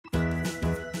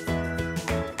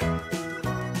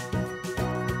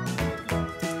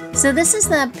So this is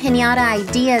the Pinata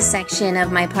Ideas section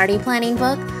of my party planning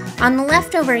book. On the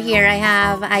left over here, I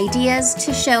have ideas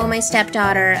to show my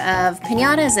stepdaughter of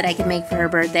piñatas that I could make for her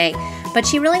birthday. But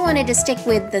she really wanted to stick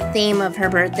with the theme of her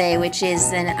birthday, which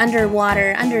is an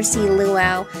underwater, undersea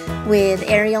luau with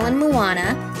Ariel and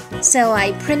Moana. So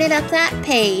I printed up that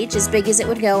page as big as it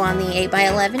would go on the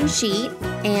 8x11 sheet,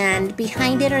 and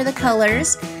behind it are the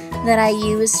colors that I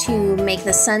used to make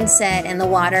the sunset and the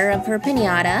water of her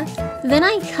piñata. Then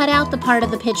I cut out the part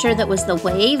of the picture that was the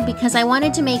wave because I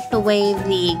wanted to make the wave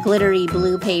the glittery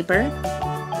blue paper.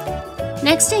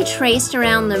 Next I traced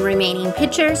around the remaining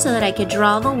picture so that I could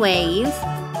draw the wave.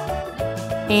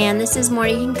 And this is more,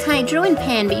 you can kind of draw in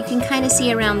pen, but you can kind of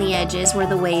see around the edges where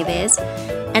the wave is.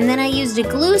 And then I used a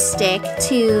glue stick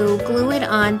to glue it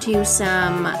onto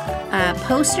some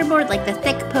poster board, like the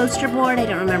thick poster board. I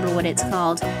don't remember what it's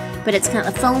called, but it's kind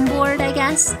of a foam board, I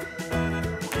guess.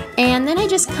 And then I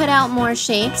just cut out more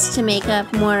shapes to make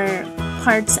up more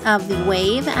parts of the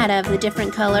wave out of the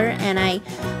different color, and I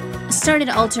started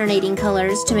alternating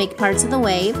colors to make parts of the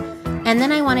wave. And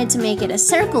then I wanted to make it a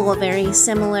circle very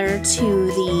similar to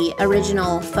the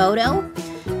original photo.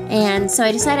 And so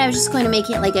I decided I was just going to make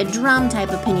it like a drum type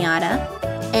of piñata.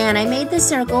 And I made the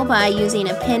circle by using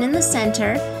a pin in the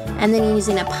center and then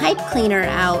using a pipe cleaner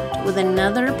out with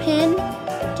another pin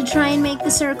to try and make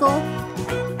the circle.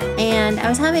 And I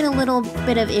was having a little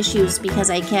bit of issues because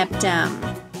I kept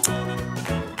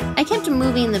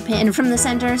moving the pin from the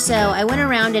center, so I went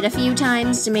around it a few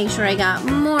times to make sure I got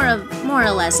more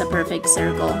or less a perfect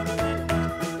circle.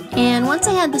 And once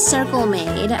I had the circle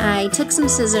made, I took some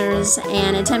scissors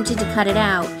and attempted to cut it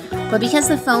out. But because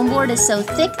the foam board is so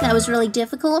thick, that was really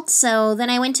difficult, so then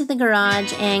I went to the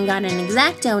garage and got an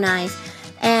X-Acto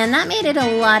knife, and that made it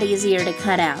a lot easier to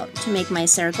cut out to make my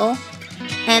circle.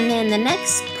 And then the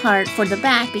next part for the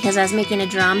back, because I was making a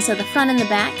drum, so the front and the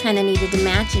back kind of needed to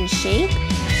match in shape,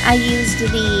 I used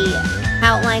the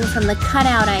outline from the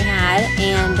cutout I had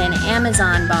and an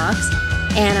Amazon box,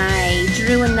 and I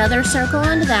drew another circle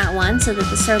onto that one so that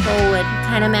the circle would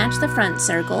kind of match the front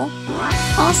circle.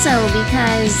 Also,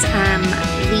 because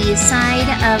the side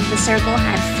of the circle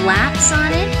had flaps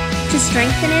on it, to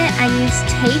strengthen it, I used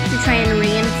tape to try and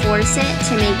reinforce it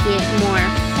to make it more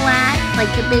flat,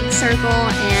 like the big circle,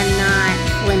 and not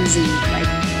flimsy, like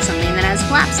something that has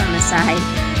flaps on the side.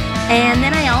 And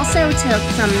then I also took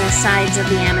from the sides of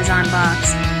the Amazon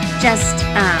box just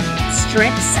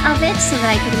strips of it so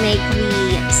that I could make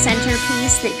the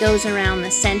centerpiece that goes around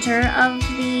the center of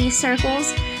the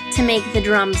circles to make the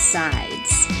drum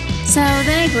sides. So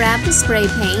then I grabbed the spray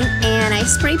paint and I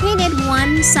spray painted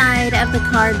one side of the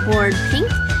cardboard pink,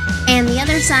 and the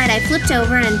other side I flipped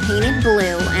over and painted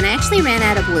blue, and I actually ran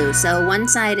out of blue, so one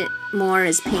side more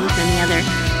is pink than the other.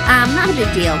 Not a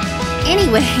big deal.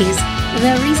 Anyways,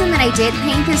 the reason that I did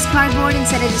paint this cardboard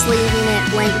instead of just leaving it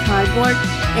blank cardboard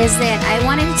is that I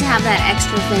wanted it to have that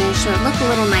extra finish so it looked a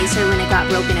little nicer when it got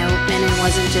broken open and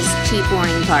wasn't just cheap,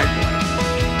 boring cardboard.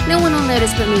 No one will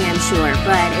notice but me, I'm sure,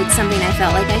 but it's something I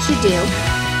felt like I should do.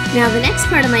 Now the next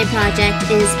part of my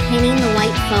project is painting the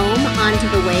white foam onto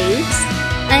the waves.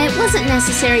 It wasn't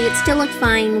necessary, it still looked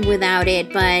fine without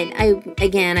it, but I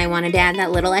wanted to add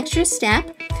that little extra step.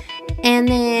 And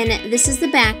then this is the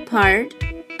back part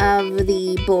of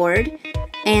the board,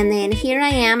 and then here I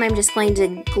am, I'm just going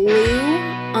to glue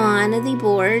on the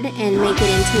board and make it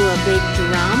into a big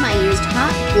drum. I used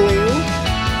hot glue,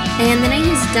 and then I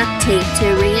used duct tape to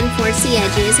reinforce the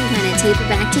edges and kind of tape it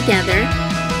back together.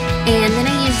 And then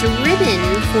I used ribbon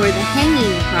for the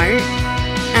hanging part.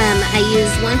 I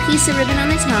used one piece of ribbon on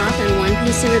the top and one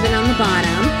piece of ribbon on the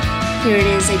bottom. Here it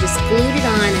is, I just glued it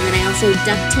on, and then I also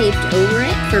duct taped over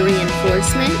it for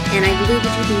reinforcement, and I glued the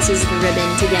two pieces of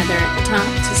ribbon together at the top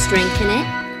to strengthen it.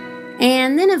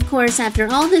 And then of course,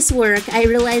 after all this work, I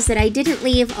realized that I didn't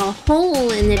leave a hole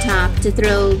in the top to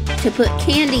put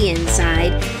candy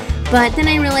inside. But then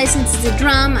I realized since it's a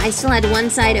drum, I still had one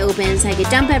side open, so I could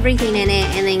dump everything in it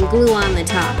and then glue on the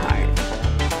top part.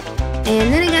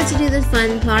 And then I got to do the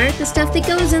fun part, the stuff that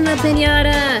goes in the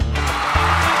piñata.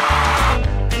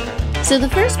 So the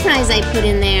first prize I put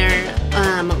in there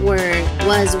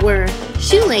were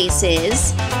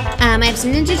shoelaces. I have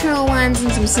some Ninja Turtle ones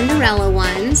and some Cinderella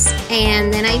ones,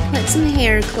 and then I put some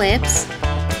hair clips.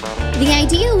 The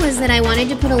idea was that I wanted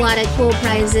to put a lot of cool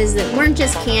prizes that weren't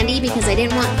just candy because I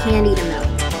didn't want candy to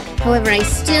melt. However, I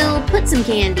still put some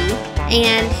candy,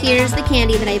 and here's the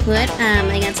candy that I put.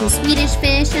 I got some Swedish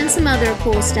fish and some other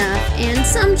cool stuff, and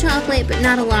some chocolate, but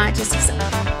not a lot, just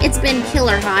it's been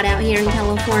killer hot out here in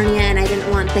California, and I didn't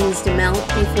want things to melt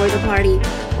before the party,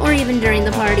 or even during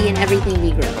the party, and everything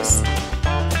be gross.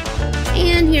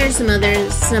 And here's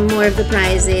some more of the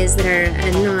prizes that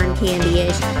are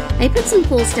non-candy-ish. I put some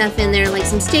cool stuff in there, like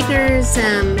some stickers,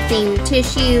 some themed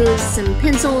tissues, some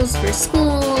pencils for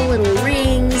school, little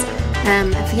rings.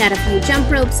 I've got a few jump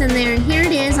ropes in there, and here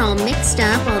it is all mixed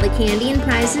up, all the candy and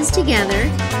prizes together.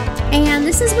 And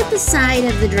this is what the side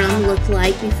of the drum looked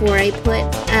like before I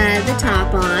put the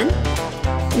top on.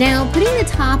 Now, putting the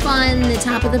top on the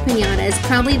top of the piñata is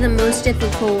probably the most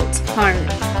difficult part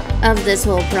of this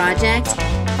whole project.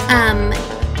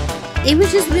 It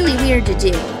was just really weird to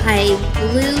do. I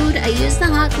used the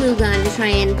hot glue gun to try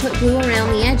and put glue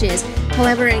around the edges.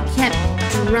 However, it kept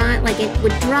dry, like it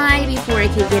would dry before I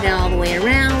could get it all the way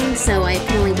around, so I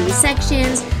could only do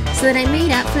sections. So that I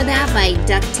made up for that by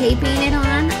duct taping it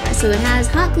on. So it has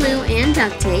hot glue and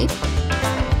duct tape.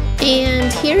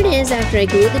 And here it is after I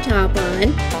glued the top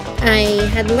on. I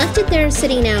had left it there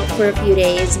sitting out for a few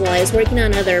days while I was working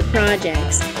on other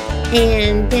projects.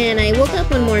 And then I woke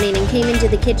up one morning and came into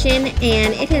the kitchen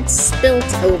and it had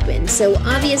spilt open. So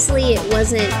obviously it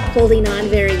wasn't holding on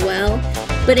very well,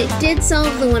 but it did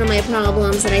solve one of my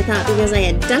problems that I thought because I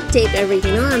had duct taped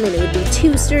everything on that it would be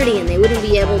too sturdy and they wouldn't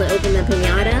be able to open the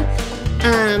piñata.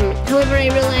 However, I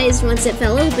realized once it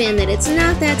fell open that it's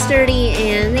not that sturdy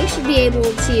and they should be able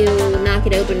to knock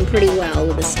it open pretty well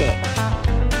with a stick.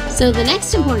 So the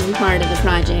next important part of the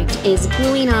project is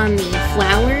gluing on the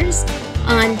flowers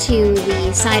onto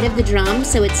the side of the drum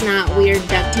so it's not weird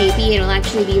duct tapey. It'll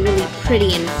actually be really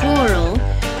pretty and floral.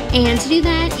 And to do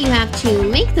that, you have to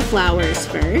make the flowers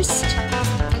first.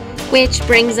 Which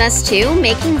brings us to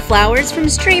making flowers from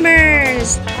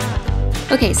streamers.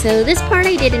 Okay, so this part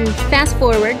I did in fast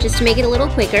forward just to make it a little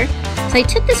quicker. So I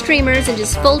took the streamers and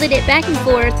just folded it back and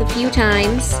forth a few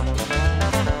times.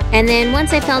 And then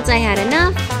once I felt I had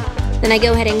enough, then I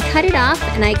go ahead and cut it off,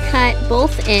 and I cut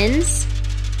both ends.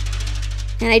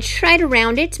 And I try to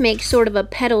round it to make sort of a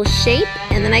petal shape,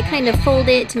 and then I kind of fold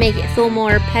it to make it feel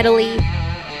more petally.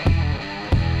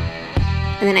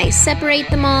 And then I separate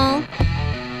them all.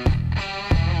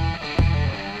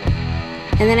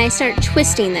 And then I start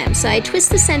twisting them. So I twist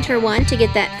the center one to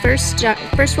get that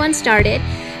first one started,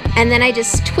 and then I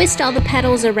just twist all the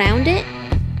petals around it.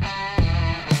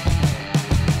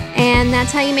 And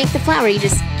that's how you make the flower. You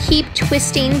just keep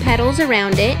twisting petals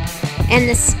around it. And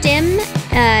the stem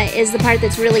is the part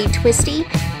that's really twisty.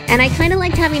 And I kind of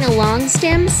liked having a long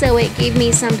stem, so it gave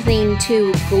me something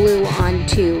to glue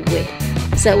onto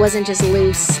with. So it wasn't just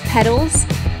loose petals.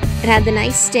 It had the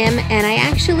nice stem, and I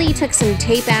actually took some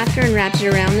tape after and wrapped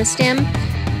it around the stem.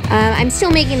 I'm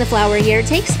still making the flower here. It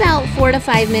takes about 4 to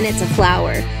 5 minutes of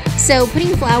flour. So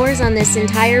putting flowers on this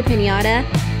entire piñata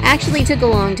actually took a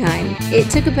long time. It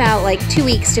took about like 2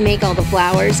 weeks to make all the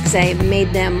flowers because I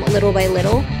made them little by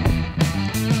little.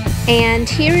 And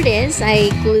here it is.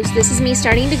 This is me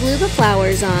starting to glue the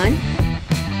flowers on.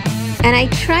 And I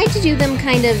tried to do them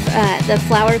kind of, the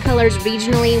flower colors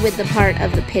regionally with the part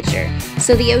of the picture.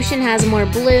 So the ocean has more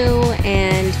blue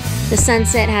and the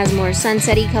sunset has more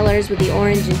sunsetty colors with the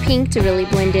orange and pink to really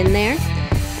blend in there.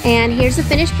 And here's the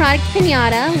finished product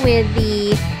piñata with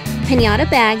the piñata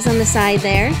bags on the side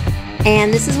there.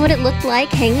 And this is what it looked like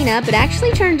hanging up. It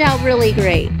actually turned out really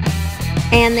great.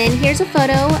 And then here's a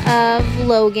photo of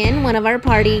Logan, one of our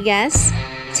party guests,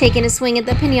 taking a swing at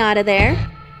the piñata there.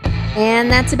 And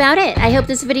that's about it. I hope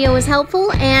this video was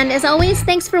helpful, and as always,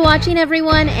 thanks for watching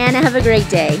everyone, and have a great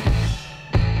day.